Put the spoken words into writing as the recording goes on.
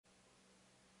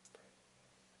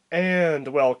And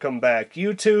welcome back,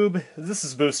 YouTube. This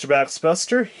is Booster Box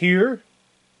Buster here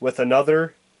with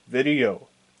another video.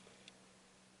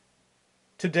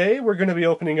 Today we're going to be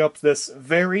opening up this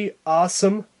very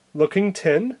awesome looking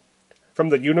tin from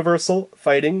the Universal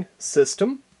Fighting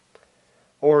System,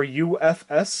 or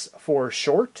UFS for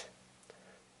short,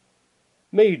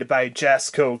 made by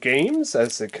Jasco Games,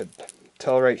 as you could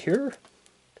tell right here.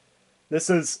 This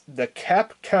is the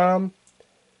Capcom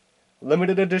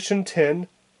limited edition tin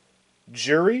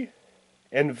Juri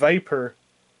and Viper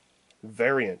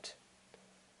variant.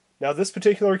 Now this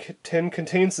particular tin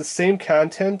contains the same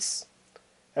contents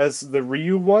as the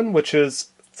Ryu one, which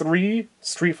is 3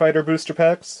 Street Fighter booster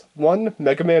packs, 1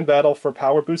 Mega Man Battle for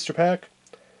Power booster pack,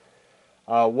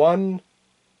 1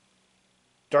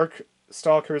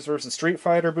 DarkStalkers vs. Street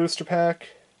Fighter booster pack,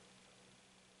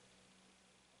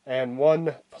 and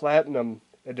 1 Platinum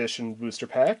Edition booster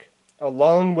pack,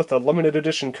 along with a limited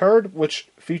edition card, which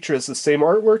features the same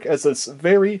artwork as this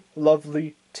very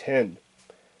lovely tin.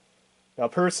 Now,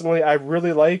 personally, I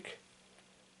really like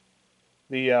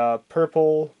the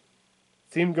purple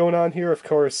theme going on here. Of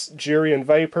course, Juri and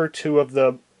Viper, 2 of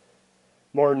the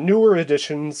more newer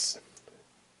additions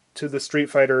to the Street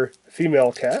Fighter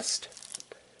female cast.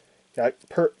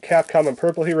 Capcom in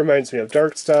purple here reminds me of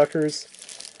DarkStalkers.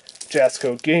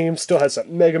 Jasco Games still has that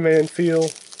Mega Man feel.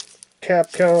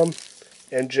 Capcom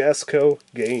and Jasco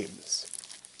Games.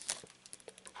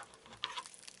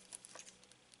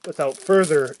 Without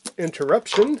further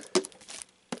interruption,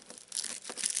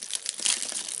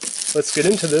 let's get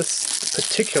into this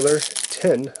particular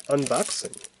tin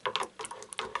unboxing.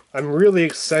 I'm really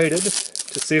excited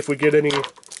to see if we get any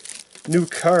new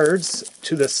cards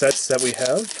to the sets that we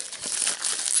have.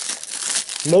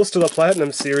 Most of the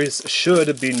Platinum series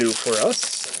should be new for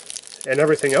us, and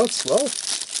everything else, well,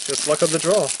 just luck of the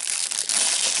draw.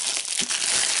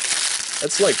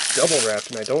 It's like double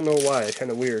wrapped, and I don't know why. Kind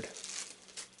of weird.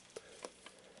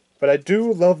 But I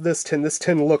do love this tin. This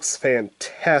tin looks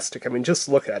fantastic. I mean, just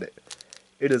look at it.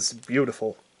 It is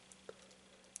beautiful.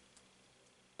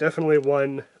 Definitely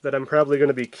one that I'm probably going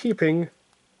to be keeping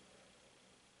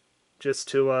just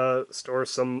to store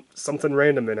something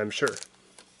random in, I'm sure.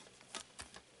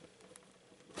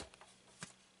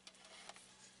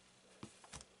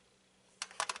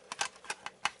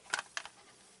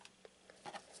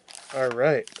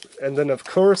 Alright, and then of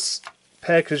course,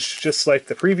 packaged just like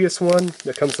the previous one,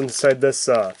 that comes inside this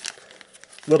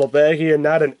little baggie, and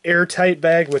not an airtight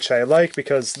bag, which I like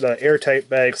because the airtight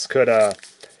bags could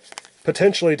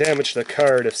potentially damage the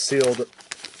card if sealed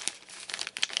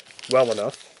well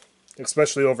enough,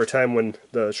 especially over time when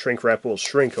the shrink wrap will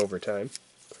shrink over time.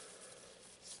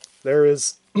 There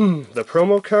is the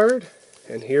promo card,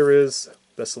 and here is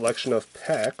the selection of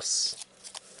packs.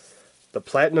 The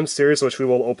Platinum series, which we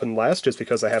will open last just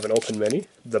because I haven't opened many.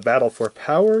 The Battle for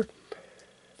Power,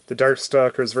 the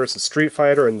DarkStalkers vs. Street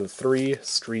Fighter, and the 3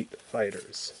 Street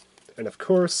Fighters. And of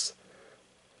course,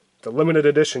 the limited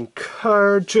edition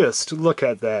card. Just look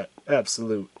at that.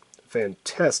 Absolute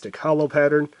fantastic hollow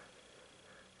pattern.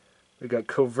 We got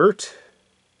Covert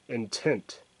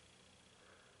Intent.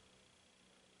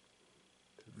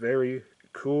 Very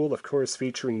cool, of course,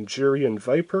 featuring Juri and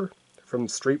Viper from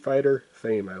Street Fighter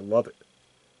fame. I love it.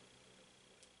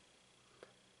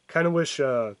 I kind of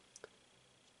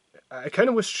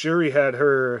wish Juri had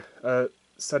her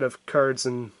set of cards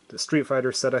in the Street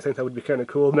Fighter set. I think that would be kind of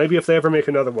cool. Maybe if they ever make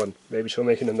another one, maybe she'll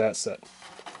make it in that set.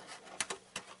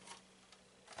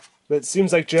 But it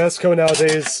seems like Jasco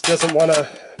nowadays doesn't want to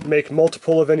make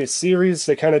multiple of any series.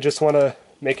 They kind of just want to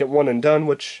make it one and done,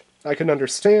 which I can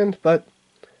understand, but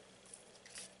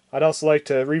I'd also like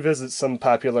to revisit some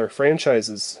popular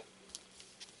franchises.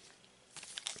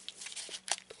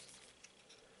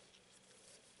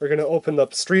 We're going to open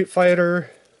up Street Fighter,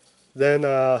 then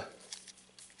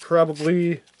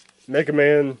probably Mega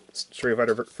Man, Street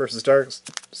Fighter vs.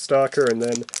 Darkstalker, and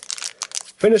then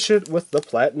finish it with the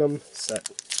Platinum set.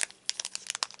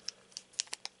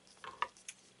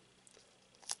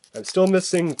 I'm still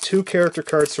missing 2 character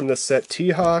cards from this set,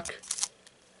 T-Hawk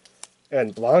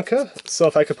and Blanca, so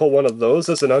if I could pull one of those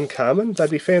as an uncommon, that'd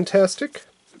be fantastic.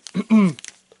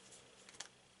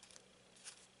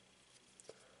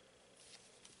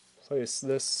 Place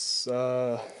this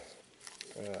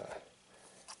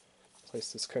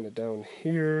kind of down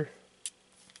here.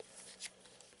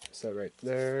 Place that right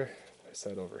there. Place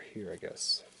that over here, I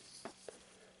guess.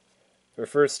 Our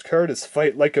first card is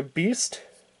Fight Like a Beast.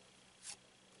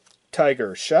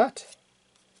 Tiger Shot.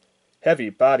 Heavy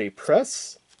Body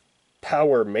Press.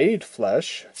 Power Made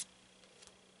Flesh.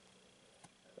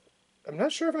 I'm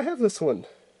not sure if I have this one.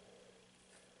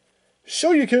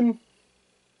 Shoryuken!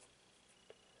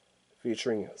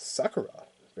 featuring Sakura.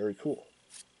 Very cool.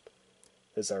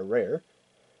 Is our rare.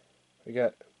 We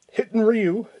got Hitten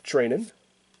Ryu training.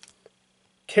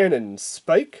 Cannon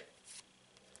Spike.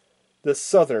 The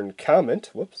Southern Comet.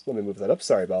 Whoops, let me move that up.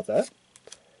 Sorry about that.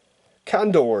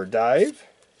 Condor Dive.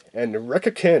 And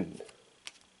Rekakin. I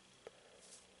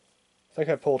think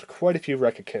I pulled quite a few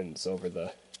Rekakins over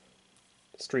the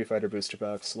Street Fighter Booster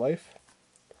Box life.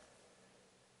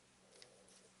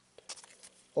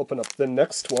 Open up the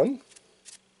next one.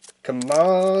 Come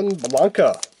on,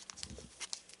 Blanca.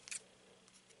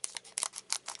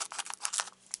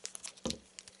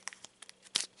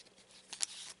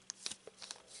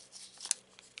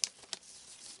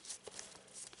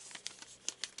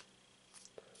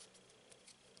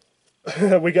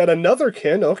 We got another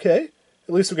kin, okay.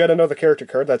 At least we got another character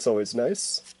card, that's always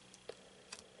nice.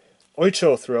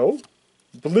 Oicho Throw.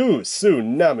 Blue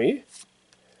Tsunami.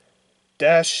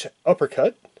 Dash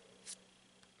Uppercut.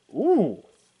 Ooh,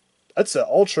 that's an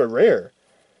ultra rare.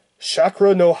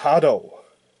 Chakra no Hado.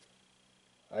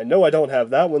 I know I don't have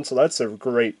that one, so that's a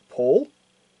great pull.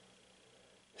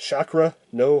 Chakra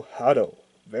no Hado.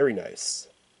 Very nice.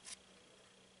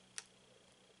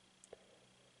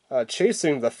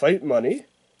 Chasing the Fight Money.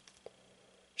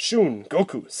 Shun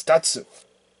Goku Statsu.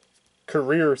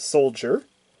 Career Soldier.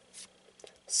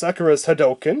 Sakura's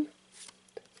Hadoken.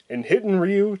 And Hitten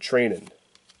Ryu Trainin'.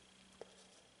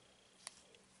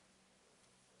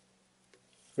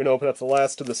 We're going to open up the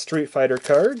last of the Street Fighter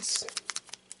cards.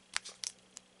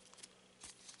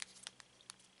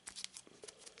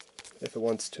 If it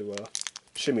wants to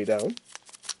shimmy down.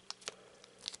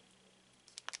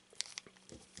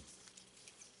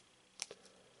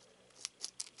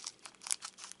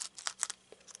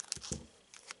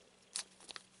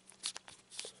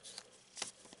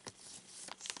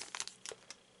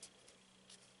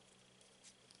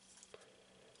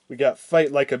 We got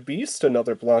Fight Like a Beast,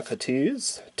 another Blanca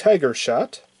tease. Tiger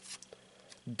Shot.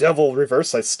 Devil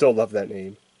Reverse, I still love that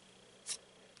name.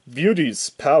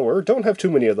 Beauty's Power, don't have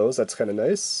too many of those, that's kind of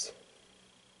nice.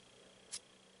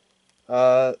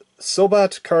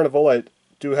 Sobat Carnival, I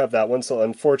do have that one, so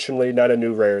unfortunately not a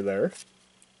new rare there.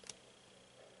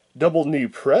 Double Knee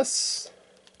Press.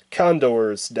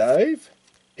 Condor's Dive.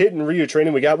 Hitten Ryu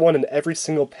Training, we got one in every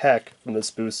single pack from this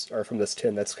boost, or from this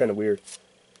tin, that's kind of weird.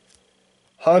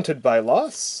 Haunted by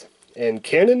Loss, and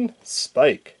Cannon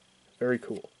Spike. Very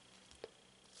cool.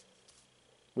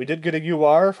 We did get a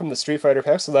UR from the Street Fighter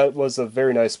pack, so that was a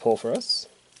very nice pull for us.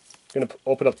 I'm going to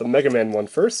open up the Mega Man one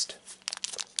first.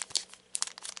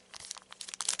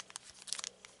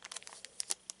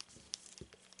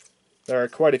 There are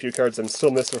quite a few cards I'm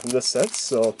still missing from this set,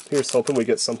 so here's hoping we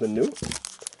get something new.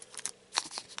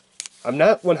 I'm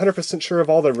not 100% sure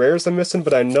of all the rares I'm missing,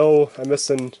 but I know I'm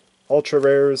missing ultra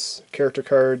rares, character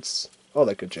cards, all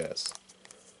that good jazz.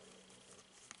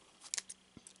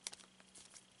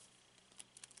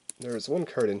 There's one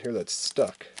card in here that's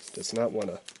stuck. Does not want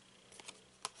to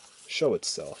show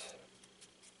itself.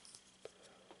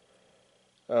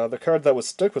 The card that was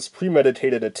stuck was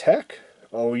Premeditated Attack.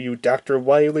 Oh, you Dr.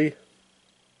 Wily.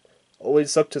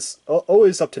 Always up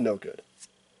to no good.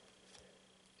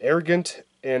 Arrogant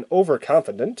and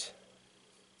Overconfident.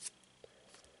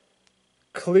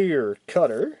 Clear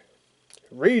Cutter.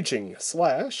 Raging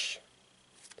Slash.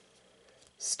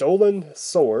 Stolen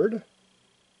Sword.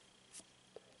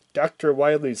 Dr.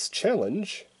 Wily's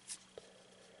Challenge.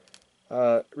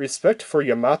 Respect for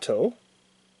Yamato.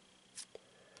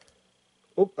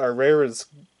 Oh, our rare is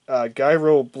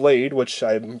Gyro Blade, which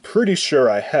I'm pretty sure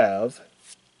I have.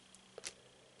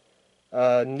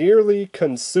 Nearly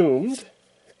Consumed.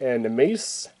 And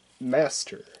Mace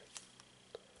Master.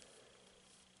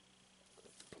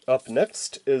 Up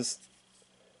next is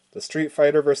the Street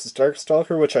Fighter vs.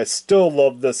 Darkstalker, which I still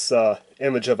love this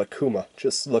image of Akuma.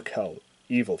 Just look how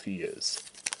evil he is.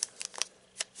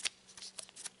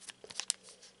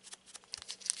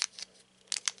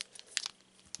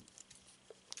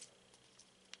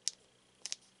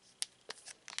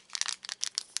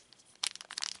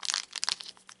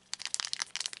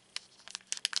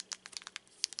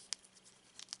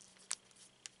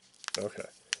 Okay.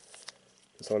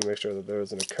 Just want to make sure that there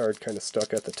isn't a card kind of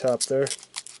stuck at the top there.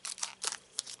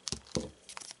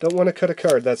 Don't want to cut a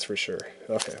card, that's for sure.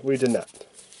 Okay, we did not.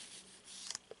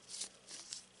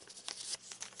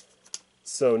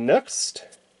 So next,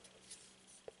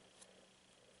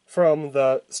 from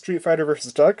the Street Fighter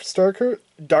vs.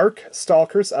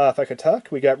 Darkstalkers, if I could talk,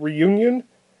 we got Reunion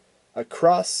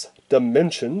Across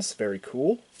Dimensions, very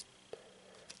cool.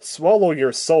 Swallow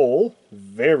Your Soul,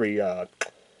 very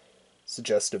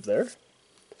suggestive there.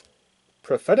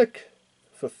 Prophetic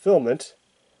Fulfillment.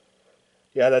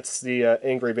 Yeah, that's the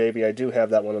Angry Baby. I do have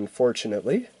that one,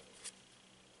 unfortunately.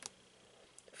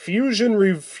 Fusion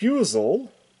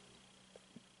Refusal.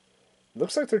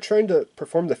 Looks like they're trying to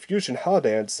perform the Fusion Ha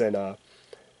Dance, and I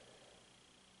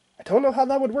don't know how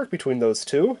that would work between those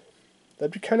two.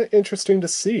 That'd be kind of interesting to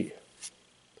see.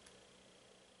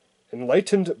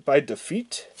 Enlightened by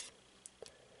Defeat.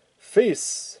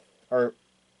 Face, or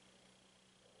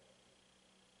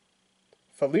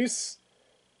Felice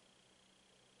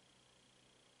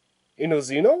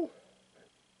Inozino.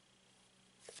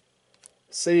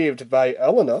 Saved by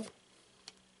Elena.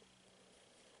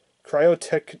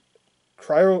 Cryokinetic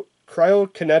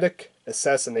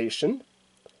Assassination.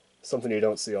 Something you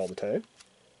don't see all the time.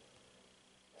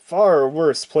 Far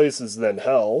Worse Places Than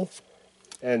Hell.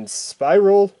 And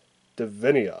Spiral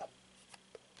Divinia.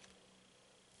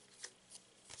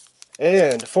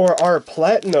 And for our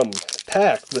Platinum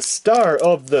pack, the star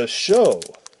of the show.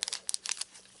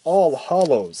 All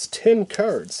hollows. 10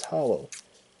 cards hollow.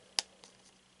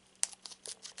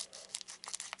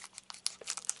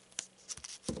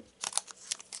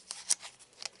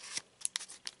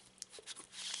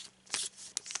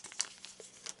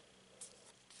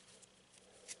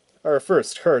 Our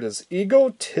first card is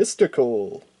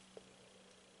Egotistical.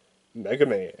 Mega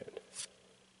Man.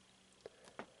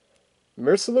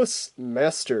 Merciless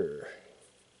Master.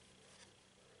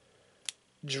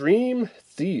 Dream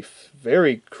Thief.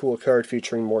 Very cool card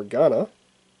featuring Morgana.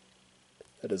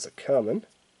 That is a common.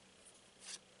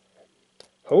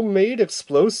 Homemade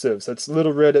Explosives. That's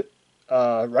Little Red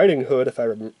Riding Hood, if I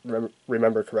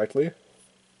remember correctly.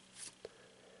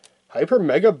 Hyper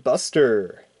Mega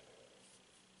Buster.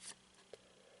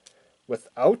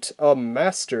 Without a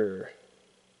Master.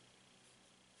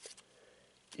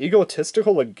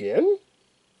 Egotistical again?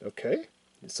 Okay.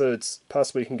 So it's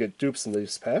possible you can get dupes in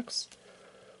these packs.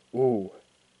 Ooh.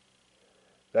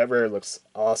 That rare looks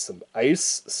awesome.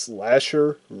 Ice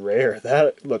Slasher Rare.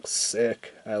 That looks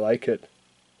sick. I like it.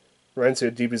 Reminds me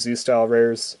of DBZ style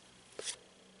rares.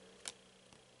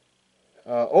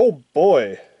 Oh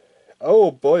boy.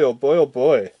 Oh boy, oh boy, oh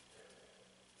boy.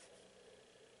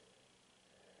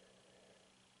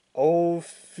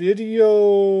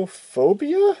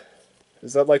 Ophidiophobia?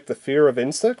 Is that like the fear of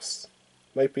insects?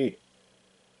 Might be.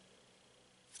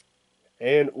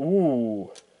 And,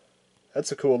 ooh,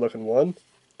 that's a cool looking one.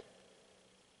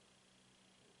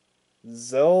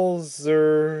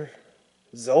 Zelzerike?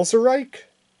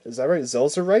 Is that right?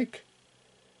 Zelzerike?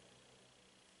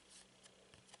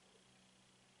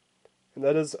 And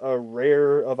that is a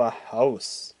rare of a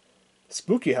house.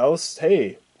 Spooky house.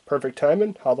 Hey, perfect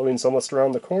timing. Halloween's almost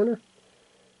around the corner.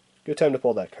 Good time to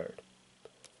pull that card.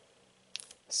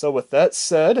 So with that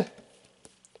said,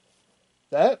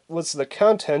 that was the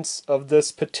contents of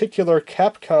this particular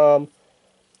Capcom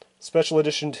Special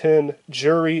Edition 10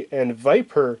 Juri and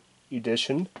Viper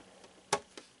edition.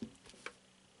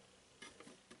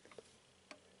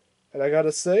 And I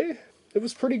gotta say, it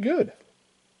was pretty good.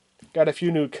 Got a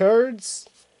few new cards.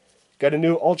 Got a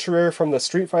new Ultra Rare from the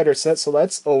Street Fighter set, so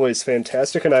that's always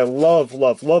fantastic. And I love,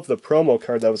 love, love the promo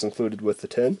card that was included with the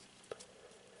tin.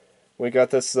 We got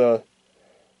this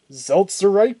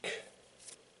Zelzerike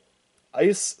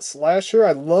Ice Slasher.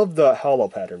 I love the hollow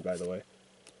pattern, by the way.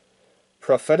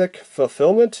 Prophetic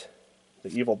Fulfillment, the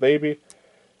Evil Baby.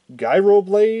 Gyro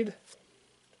Blade.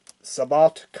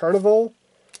 Sabat Carnival.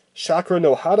 Chakra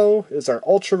no Hado is our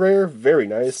ultra rare. Very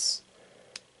nice.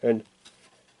 And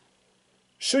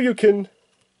Shoryuken,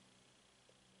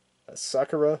 a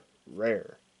Sakura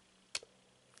rare.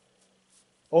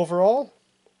 Overall,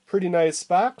 pretty nice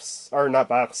box. Or not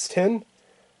box, tin.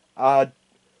 The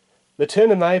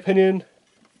tin, in my opinion,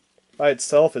 by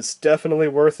itself is definitely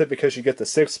worth it because you get the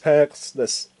 6-packs,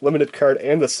 this limited card,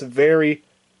 and this very,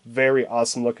 very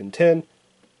awesome looking tin.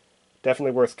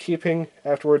 Definitely worth keeping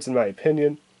afterwards, in my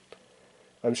opinion.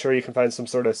 I'm sure you can find some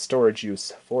sort of storage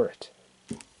use for it.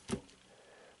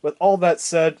 With all that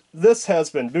said, this has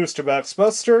been Booster Box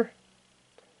Buster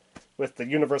with the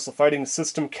Universal Fighting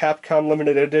System Capcom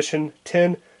Limited Edition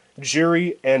 10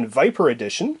 Juri and Viper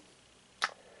Edition.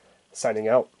 Signing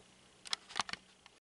out.